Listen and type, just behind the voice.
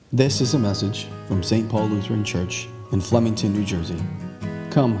This is a message from St. Paul Lutheran Church in Flemington, New Jersey.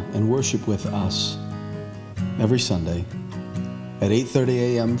 Come and worship with us every Sunday at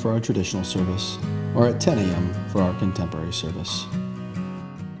 8:30 a.m. for our traditional service or at 10 a.m. for our contemporary service.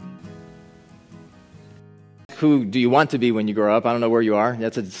 Who do you want to be when you grow up? I don't know where you are.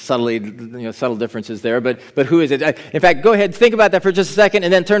 That's a subtle differences there. But who is it? In fact, go ahead, think about that for just a second,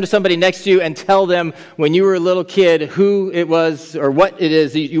 and then turn to somebody next to you and tell them when you were a little kid who it was or what it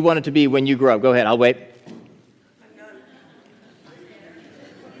is that you wanted to be when you grow up. Go ahead, I'll wait.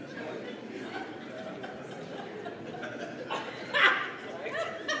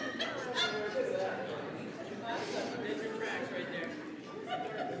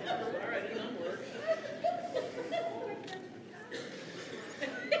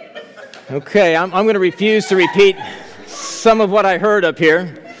 Okay, I'm going to refuse to repeat some of what I heard up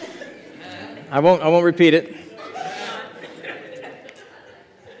here. I won't repeat it.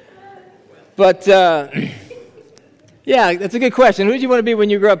 But yeah, that's a good question. Who did you want to be when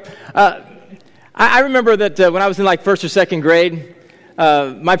you grew up? I remember that when I was in like first or second grade,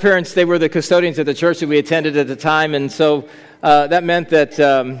 my parents, they were the custodians at the church that we attended at the time, and so that meant that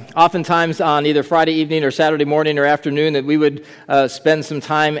oftentimes on either Friday evening or Saturday morning or afternoon that we would spend some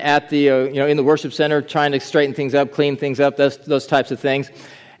time at the in the worship center trying to straighten things up, clean things up, those types of things.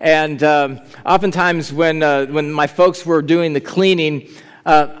 And oftentimes when my folks were doing the cleaning,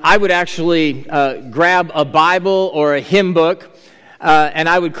 I would actually grab a Bible or a hymn book, and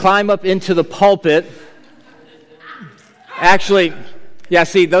I would climb up into the pulpit. Actually, yeah,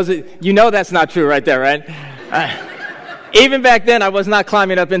 see, that's not true right there, right? Even back then, I was not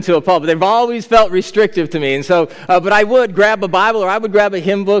climbing up into a pulpit. They've always felt restrictive to me. And so, but I would grab a Bible or I would grab a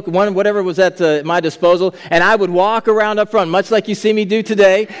hymn book, whatever was at my disposal, and I would walk around up front, much like you see me do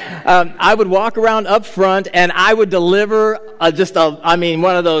today. I would walk around up front and I would deliver a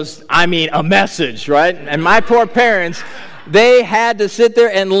message, right? And my poor parents, they had to sit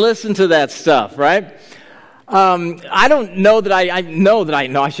there and listen to that stuff, right? I know that I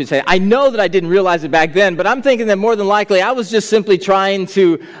didn't realize it back then, but I'm thinking that more than likely I was just simply trying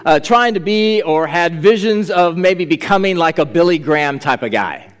to be or had visions of maybe becoming like a Billy Graham type of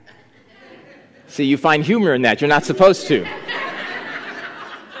guy. See, you find humor in that. You're not supposed to.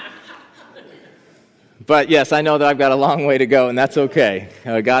 But yes, I know that I've got a long way to go, and that's okay.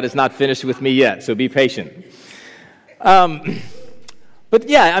 God is not finished with me yet, so be patient. But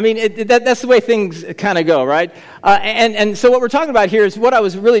yeah, I mean, that's the way things kind of go, right? And so what we're talking about here is what I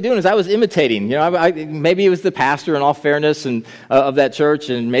was really doing is I was imitating. You know, maybe it was the pastor in all fairness and of that church,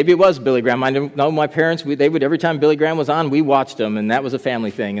 and maybe it was Billy Graham. I know my parents, they would, every time Billy Graham was on, we watched him, and that was a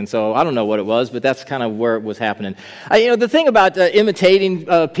family thing. And so I don't know what it was, but that's kind of where it was happening. The thing about imitating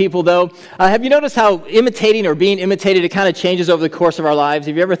people, though, have you noticed how imitating or being imitated, it kind of changes over the course of our lives?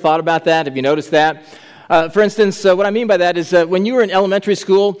 Have you ever thought about that? Have you noticed that? For instance, what I mean by that is when you were in elementary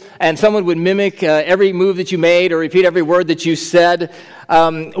school and someone would mimic every move that you made or repeat every word that you said,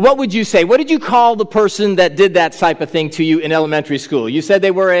 what would you say? What did you call the person that did that type of thing to you in elementary school? You said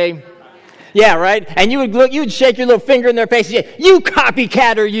they were yeah, right? And you would shake your little finger in their face and say, "You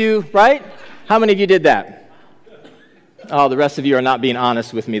copycatter, you," right? How many of you did that? Oh, the rest of you are not being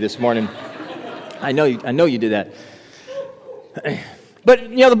honest with me this morning. I know you did that.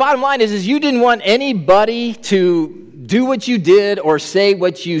 But, the bottom line is you didn't want anybody to do what you did or say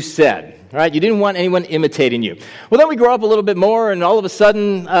what you said, right? You didn't want anyone imitating you. Well, then we grow up a little bit more, and all of a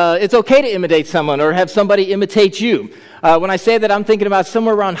sudden, it's okay to imitate someone or have somebody imitate you. When I say that, I'm thinking about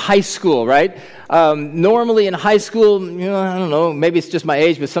somewhere around high school, right? Normally in high school, I don't know, maybe it's just my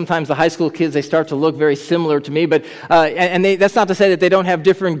age, but sometimes the high school kids, they start to look very similar to me. But that's not to say that they don't have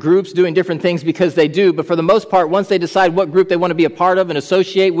different groups doing different things, because they do. But for the most part, once they decide what group they want to be a part of and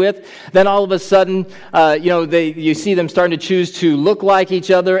associate with, then all of a sudden, you see them starting to choose to look like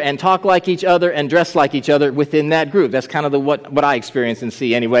each other and talk like each other and dress like each other within that group. That's kind of what I experience and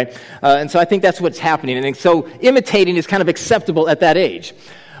see anyway. And so I think that's what's happening. And so imitating is kind of acceptable at that age.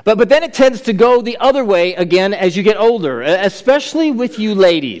 But then it tends to go the other way again as you get older, especially with you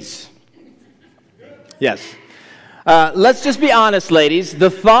ladies. Yes. Let's just be honest, ladies. The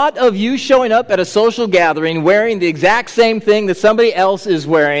thought of you showing up at a social gathering wearing the exact same thing that somebody else is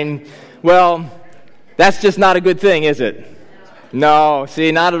wearing, well, that's just not a good thing, is it? No,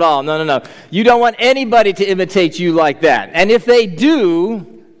 see, not at all. No. You don't want anybody to imitate you like that. And if they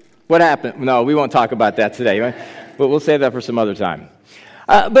do, what happened? No, we won't talk about that today, right? But we'll save that for some other time.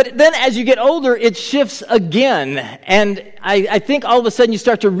 But then as you get older, it shifts again. And I think all of a sudden you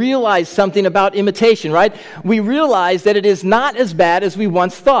start to realize something about imitation, right? We realize that it is not as bad as we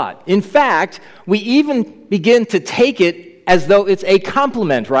once thought. In fact, we even begin to take it it as though it's a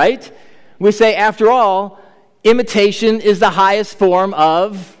compliment, right? We say, after all, imitation is the highest form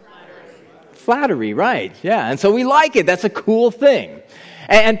of flattery, right? Yeah, and so we like it. That's a cool thing.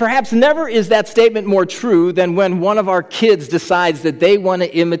 And perhaps never is that statement more true than when one of our kids decides that they want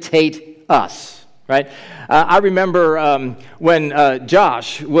to imitate us, right? I remember when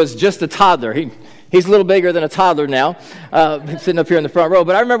Josh was just a toddler. He's a little bigger than a toddler now, sitting up here in the front row.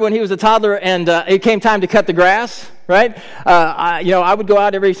 But I remember when he was a toddler and it came time to cut the grass, right? I would go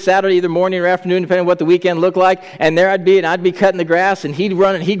out every Saturday, either morning or afternoon, depending on what the weekend looked like. And there I'd be, and I'd be cutting the grass, and he'd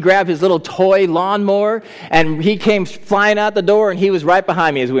run and he'd grab his little toy lawnmower, and he came flying out the door, and he was right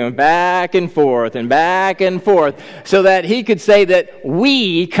behind me as we went back and forth, so that he could say that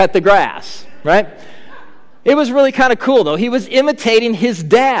we cut the grass, right? It was really kind of cool, though. He was imitating his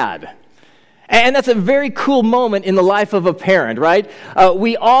dad. And that's a very cool moment in the life of a parent, right?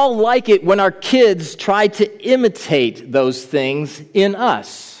 We all like it when our kids try to imitate those things in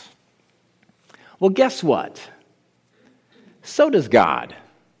us. Well, guess what? So does God.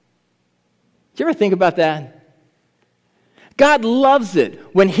 Do you ever think about that? God loves it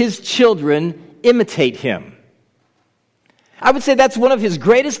when His children imitate Him. I would say that's one of His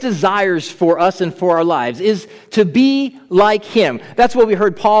greatest desires for us and for our lives, is to be like Him. That's what we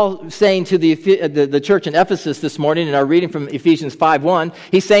heard Paul saying to the church in Ephesus this morning in our reading from Ephesians 5:1.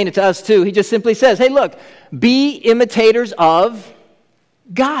 He's saying it to us too. He just simply says, hey, look, be imitators of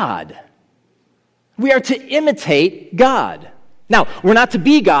God. We are to imitate God. Now, we're not to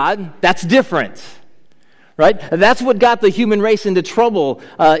be God. That's different. Right? That's what got the human race into trouble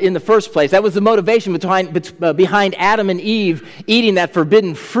in the first place. That was the motivation behind Adam and Eve eating that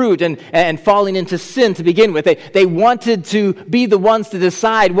forbidden fruit and falling into sin to begin with. They wanted to be the ones to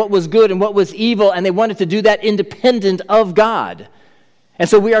decide what was good and what was evil, and they wanted to do that independent of God. And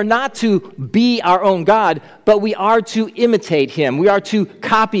so we are not to be our own God, but we are to imitate Him. We are to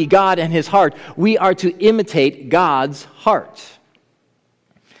copy God and His heart. We are to imitate God's heart.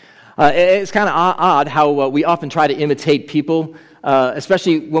 It's kind of odd how we often try to imitate people,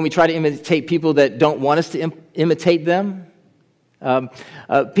 especially when we try to imitate people that don't want us to imitate them.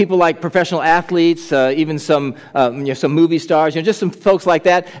 People like professional athletes, even some movie stars, just some folks like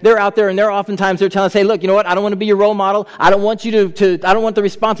that. They're out there, and oftentimes they're telling us, "Hey, look, you know what? I don't want to be your role model. I don't want you to. I don't want the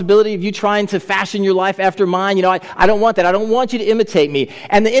responsibility of you trying to fashion your life after mine. I don't want that. I don't want you to imitate me."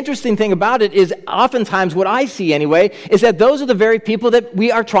 And the interesting thing about it is, oftentimes, what I see anyway, is that those are the very people that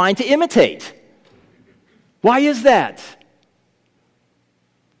we are trying to imitate. Why is that?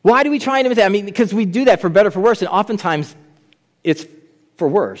 Why do we try and imitate? I mean, because we do that for better or for worse, and oftentimes it's for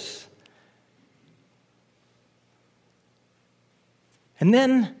worse. And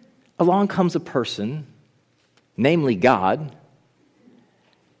then along comes a person, namely God,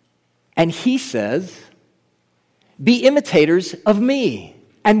 and He says, be imitators of me.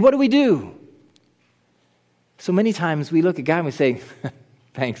 And what do? So many times we look at God and we say,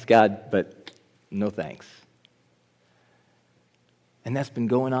 thanks, God, but no thanks. And that's been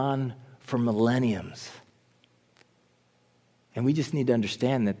going on for millenniums. And we just need to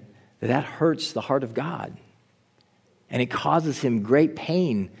understand that hurts the heart of God. And it causes Him great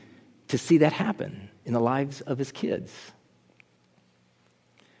pain to see that happen in the lives of His kids.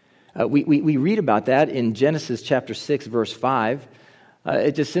 We read about that in Genesis chapter 6, verse 5.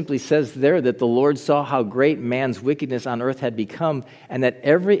 It just simply says there that the Lord saw how great man's wickedness on earth had become, and that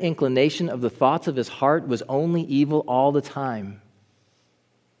every inclination of the thoughts of his heart was only evil all the time.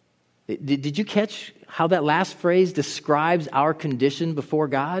 Did you catch how that last phrase describes our condition before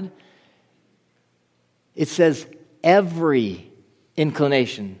God? It says every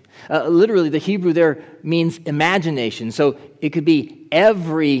inclination. Literally, the Hebrew there means imagination. So it could be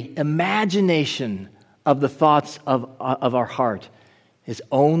every imagination of the thoughts of our heart is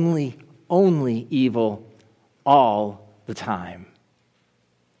only evil all the time.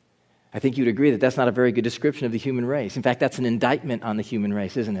 I think you'd agree that that's not a very good description of the human race. In fact, that's an indictment on the human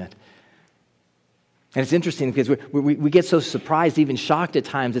race, isn't it? And it's interesting because we get so surprised, even shocked at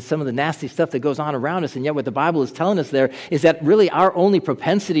times at some of the nasty stuff that goes on around us, and yet what the Bible is telling us there is that really our only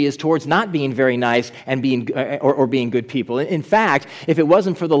propensity is towards not being very nice and being good people. In fact, if it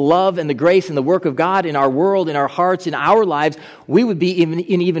wasn't for the love and the grace and the work of God in our world, in our hearts, in our lives, we would be in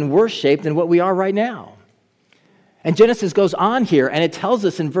even worse shape than what we are right now. And Genesis goes on here, and it tells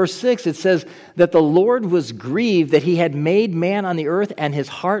us in verse 6, it says that the Lord was grieved that He had made man on the earth, and His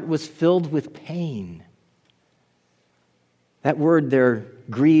heart was filled with pain. That word there,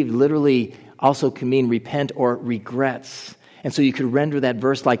 grieved, literally also can mean repent or regrets. And so you could render that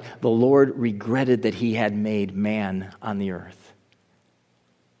verse like, the Lord regretted that He had made man on the earth.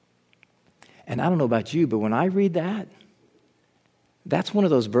 And I don't know about you, but when I read that, That's one of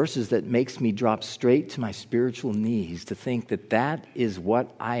those verses that makes me drop straight to my spiritual knees to think that that is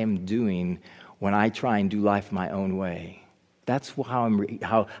what I am doing when I try and do life my own way. That's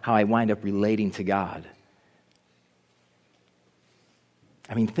how I wind up relating to God.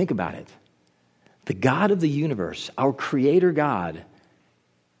 I mean, think about it. The God of the universe, our Creator God,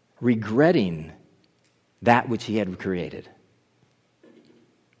 regretting that which He had created.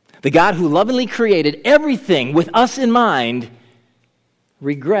 The God who lovingly created everything with us in mind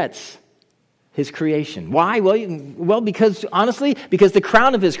regrets His creation. Why? Well, because the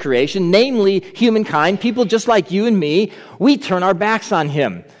crown of His creation, namely humankind, people just like you and me, we turn our backs on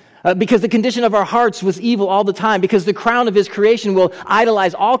Him. Because the condition of our hearts was evil all the time. Because the crown of His creation will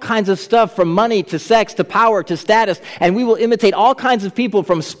idolize all kinds of stuff, from money to sex to power to status. And we will imitate all kinds of people,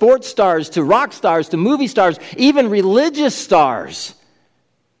 from sports stars to rock stars to movie stars, even religious stars.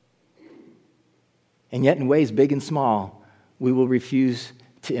 And yet in ways big and small, we will refuse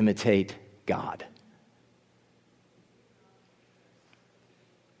to imitate God.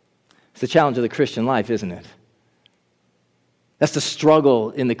 It's the challenge of the Christian life, isn't it? That's the struggle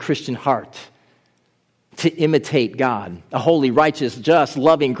in the Christian heart, to imitate God. A holy, righteous, just,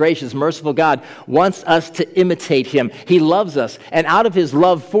 loving, gracious, merciful God wants us to imitate Him. He loves us, and out of His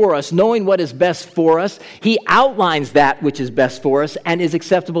love for us, knowing what is best for us, He outlines that which is best for us and is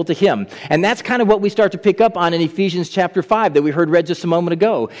acceptable to Him. And that's kind of what we start to pick up on in Ephesians chapter 5 that we heard read just a moment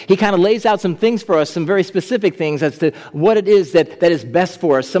ago. He kind of lays out some things for us, some very specific things as to what it is that is best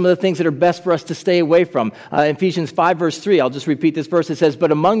for us, some of the things that are best for us to stay away from. Ephesians 5 verse 3, I'll just repeat this verse. It says,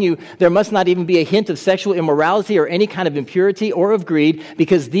 "But among you there must not even be a hint of sexual immorality or any kind of impurity or of greed,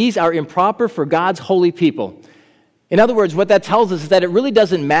 because these are improper for God's holy people." In other words, what that tells us is that it really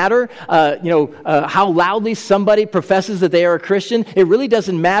doesn't matter, how loudly somebody professes that they are a Christian. It really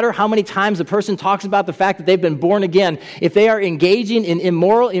doesn't matter how many times a person talks about the fact that they've been born again. If they are engaging in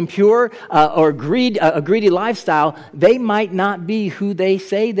immoral, impure, or a greedy lifestyle, they might not be who they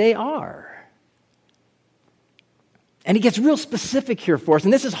say they are. And He gets real specific here for us.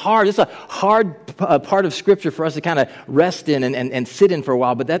 And this is hard. It's a hard part of Scripture for us to kind of rest in and sit in for a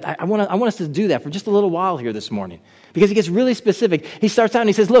while. But I want us to do that for just a little while here this morning. Because He gets really specific. He starts out and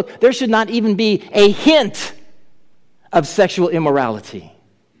He says, look, there should not even be a hint of sexual immorality.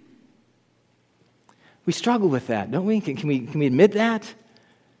 We struggle with that, don't we? Can we admit that?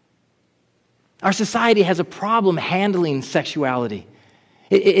 Our society has a problem handling sexuality.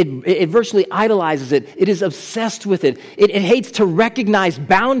 It virtually idolizes it. It is obsessed with it. It hates to recognize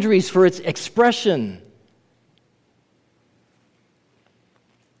boundaries for its expression.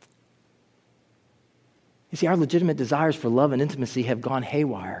 You see, our legitimate desires for love and intimacy have gone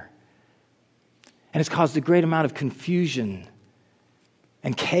haywire. And it's caused a great amount of confusion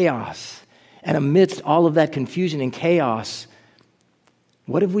and chaos. And amidst all of that confusion and chaos,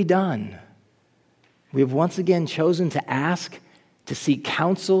 what have we done? We have once again chosen to ask, to seek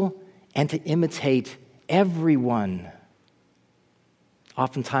counsel, and to imitate everyone,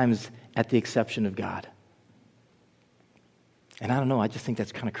 oftentimes at the exception of God. And I don't know, I just think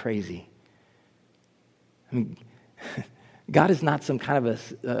that's kind of crazy. I mean, God is not some kind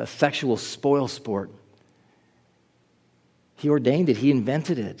of a sexual spoil sport. He ordained it. He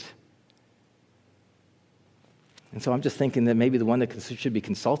invented it. And so I'm just thinking that maybe the one that should be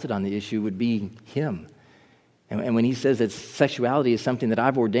consulted on the issue would be Him. And when He says that sexuality is something that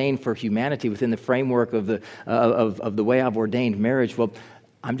I've ordained for humanity within the framework of the way I've ordained marriage, well,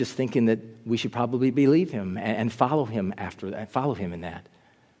 I'm just thinking that we should probably believe Him and follow Him after that, follow Him in that.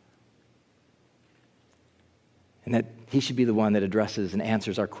 And that He should be the one that addresses and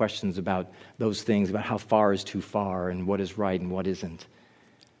answers our questions about those things, about how far is too far and what is right and what isn't.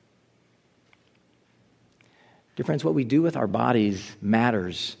 Dear friends, what we do with our bodies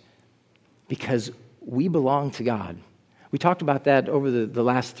matters because we belong to God. We talked about that over the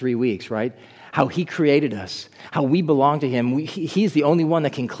last 3 weeks, right? How He created us, how we belong to Him. He's the only one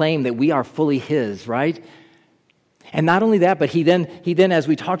that can claim that we are fully His, right? And not only that, but He then, as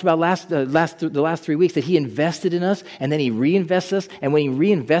we talked about the last 3 weeks, that He invested in us, and then He reinvests us. And when He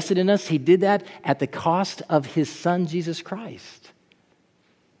reinvested in us, He did that at the cost of His Son, Jesus Christ.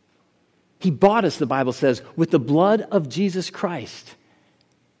 He bought us, the Bible says, with the blood of Jesus Christ.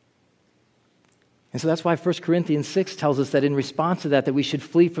 And so that's why 1 Corinthians 6 tells us that in response to that we should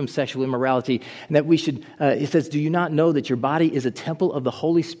flee from sexual immorality, and that we should, it says, "Do you not know that your body is a temple of the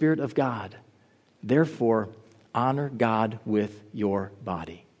Holy Spirit of God? Therefore, honor God with your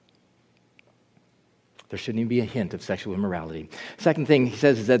body." There shouldn't even be a hint of sexual immorality. Second thing he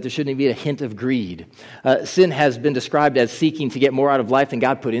says is that there shouldn't even be a hint of greed. Sin has been described as seeking to get more out of life than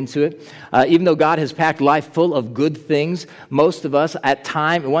God put into it. Even though God has packed life full of good things, most of us at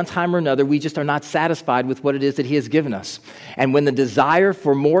one time or another, we just are not satisfied with what it is that he has given us. And when the desire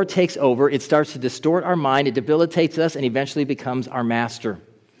for more takes over, it starts to distort our mind, it debilitates us, and eventually becomes our master.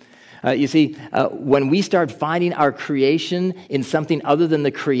 You see, when we start finding our creation in something other than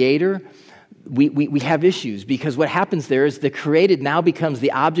the Creator, we have issues, because what happens there is the created now becomes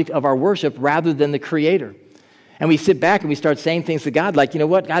the object of our worship rather than the Creator. And we sit back and we start saying things to God like, you know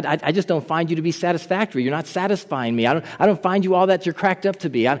what, God, I just don't find you to be satisfactory. You're not satisfying me. I don't find you all that you're cracked up to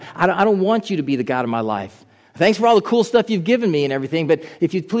be. I don't want you to be the God of my life. Thanks for all the cool stuff you've given me and everything, but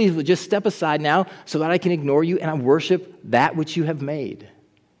if you please would just step aside now so that I can ignore you and I worship that which you have made.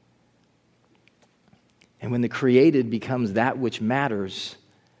 And when the created becomes that which matters,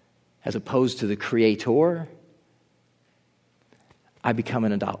 as opposed to the Creator, I become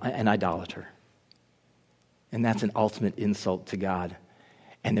an idolater. And that's an ultimate insult to God.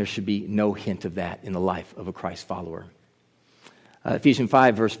 And there should be no hint of that in the life of a Christ follower. Ephesians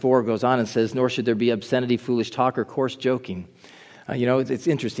 5, verse 4 goes on and says, "Nor should there be obscenity, foolish talk, or coarse joking." It's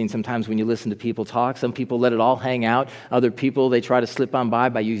interesting sometimes when you listen to people talk. Some people let it all hang out. Other people, they try to slip on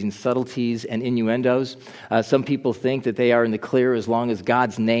by using subtleties and innuendos. Some people think that they are in the clear as long as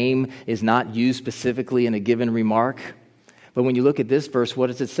God's name is not used specifically in a given remark. But when you look at this verse, what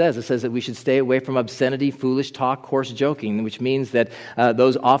does it say? It says that we should stay away from obscenity, foolish talk, coarse joking, which means that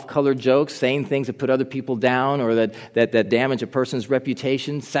those off-color jokes, saying things that put other people down or that damage a person's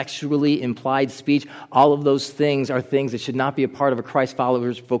reputation, sexually implied speech, all of those things are things that should not be a part of a Christ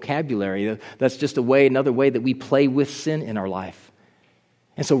follower's vocabulary. That's just another way that we play with sin in our life.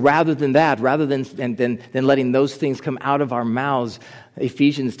 And so rather than letting those things come out of our mouths,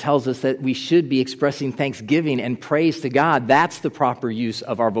 Ephesians tells us that we should be expressing thanksgiving and praise to God. That's the proper use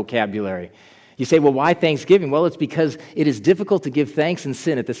of our vocabulary. You say, well, why thanksgiving? Well, it's because it is difficult to give thanks and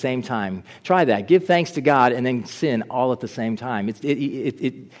sin at the same time. Try that. Give thanks to God and then sin all at the same time. It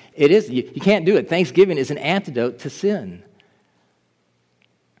is. You can't do it. Thanksgiving is an antidote to sin.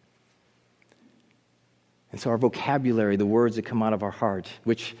 And so our vocabulary, the words that come out of our heart,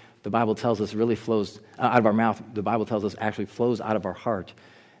 which the Bible tells us really flows out of our mouth, the Bible tells us actually flows out of our heart,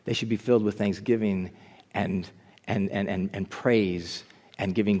 they should be filled with thanksgiving and praise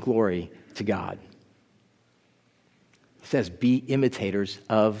and giving glory to God. He says, be imitators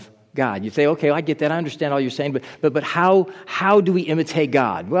of God. You say, okay, I get that. I understand all you're saying, but how do we imitate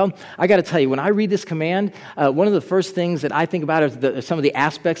God? Well, I got to tell you, when I read this command, one of the first things that I think about is some of the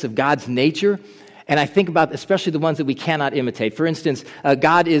aspects of God's nature. And I think about especially the ones that we cannot imitate. For instance,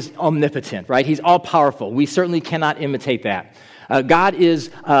 God is omnipotent, right? He's all-powerful. We certainly cannot imitate that. God is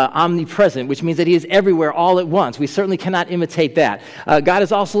omnipresent, which means that he is everywhere all at once. We certainly cannot imitate that. God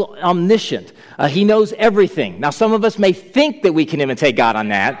is also omniscient. He knows everything. Now, some of us may think that we can imitate God on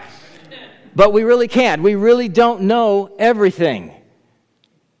that, but we really can't. We really don't know everything.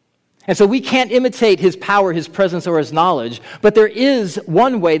 And so we can't imitate his power, his presence, or his knowledge, but there is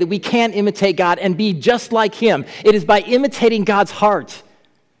one way that we can imitate God and be just like him. It is by imitating God's heart.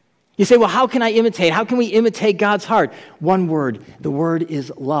 You say, well, how can I imitate? How can we imitate God's heart? One word. The word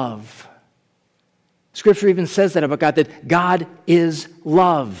is love. Scripture even says that about God, that God is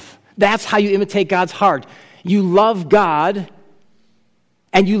love. That's how you imitate God's heart. You love God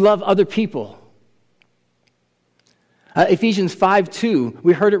and you love other people. Ephesians 5:2,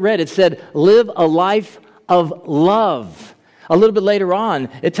 we heard it read. It said, live a life of love. A little bit later on,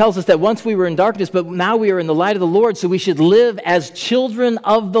 it tells us that once we were in darkness, but now we are in the light of the Lord, so we should live as children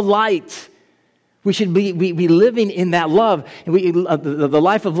of the light. We should be living in that love, and the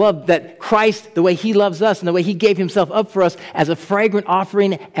life of love that Christ, the way he loves us and the way he gave himself up for us as a fragrant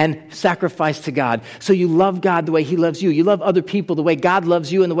offering and sacrifice to God. So you love God the way he loves you. You love other people the way God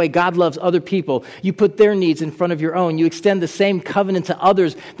loves you and the way God loves other people. You put their needs in front of your own. You extend the same covenant to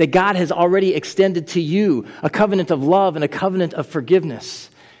others that God has already extended to you, a covenant of love and a covenant of forgiveness.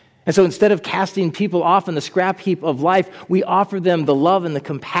 And so instead of casting people off in the scrap heap of life, we offer them the love and the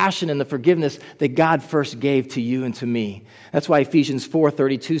compassion and the forgiveness that God first gave to you and to me. That's why Ephesians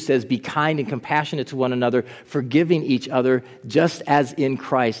 4:32 says, be kind and compassionate to one another, forgiving each other, just as in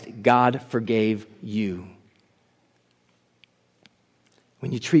Christ God forgave you.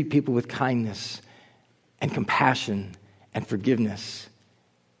 When you treat people with kindness and compassion and forgiveness,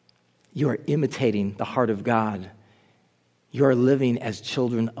 you are imitating the heart of God. You are living as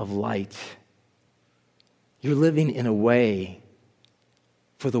children of light. You're living in a way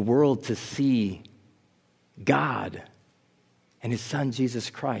for the world to see God and his son, Jesus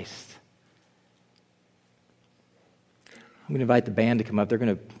Christ. going to invite the band to come up. They're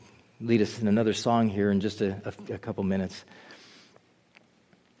going to lead us in another song here in just a couple minutes.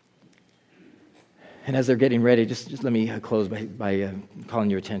 And as they're getting ready, just let me close by calling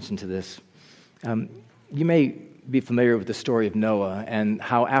your attention to this. You may be familiar with the story of Noah and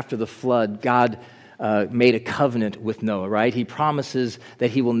how after the flood, God made a covenant with Noah, right? He promises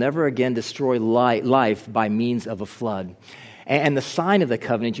that he will never again destroy life by means of a flood. And the sign of the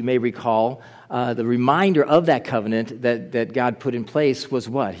covenant, you may recall, the reminder of that covenant that God put in place was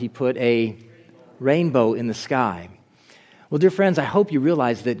what? He put a rainbow in the sky. Well, dear friends, I hope you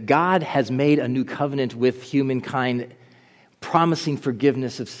realize that God has made a new covenant with humankind, promising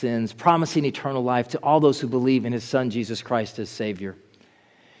forgiveness of sins, promising eternal life to all those who believe in His Son, Jesus Christ, as Savior.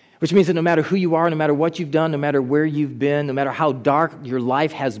 Which means that no matter who you are, no matter what you've done, no matter where you've been, no matter how dark your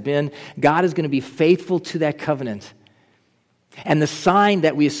life has been, God is going to be faithful to that covenant. And the sign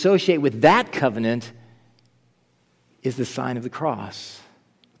that we associate with that covenant is the sign of the cross.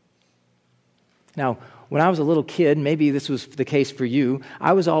 Now, when I was a little kid, maybe this was the case for you,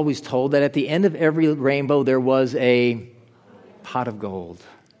 I was always told that at the end of every rainbow there was a pot of gold,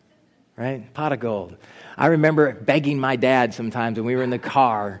 right? Pot of gold. I remember begging my dad sometimes when we were in the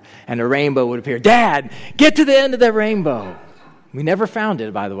car and a rainbow would appear. Dad, get to the end of that rainbow. We never found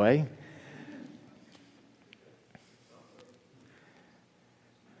it, by the way.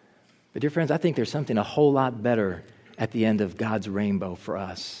 But dear friends, I think there's something a whole lot better at the end of God's rainbow for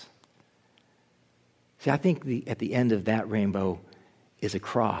us. See, I think at the end of that rainbow is a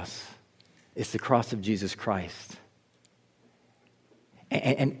cross. It's the cross of Jesus Christ.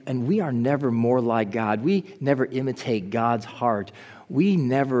 And we are never more like God. We never imitate God's heart. We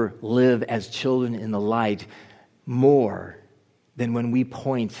never live as children in the light more than when we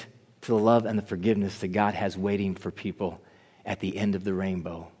point to the love and the forgiveness that God has waiting for people at the end of the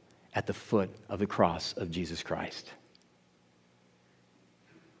rainbow, at the foot of the cross of Jesus Christ.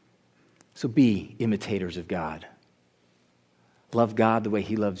 So be imitators of God. Love God the way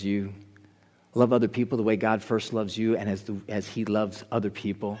He loves you. Love other people the way God first loves you and as He loves other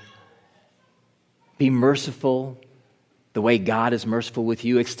people. Be merciful the way God is merciful with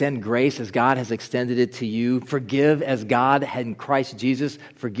you. Extend grace as God has extended it to you. Forgive as God in Christ Jesus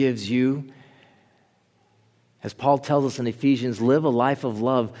forgives you. As Paul tells us in Ephesians, live a life of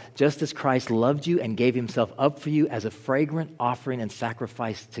love just as Christ loved you and gave Himself up for you as a fragrant offering and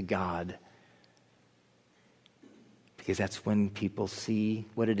sacrifice to God. Because that's when people see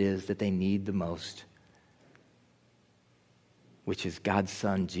what it is that they need the most, which is God's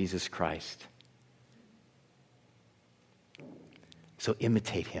Son, Jesus Christ. So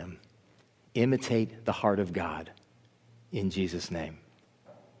imitate Him. Imitate the heart of God in Jesus' name.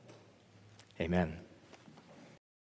 Amen.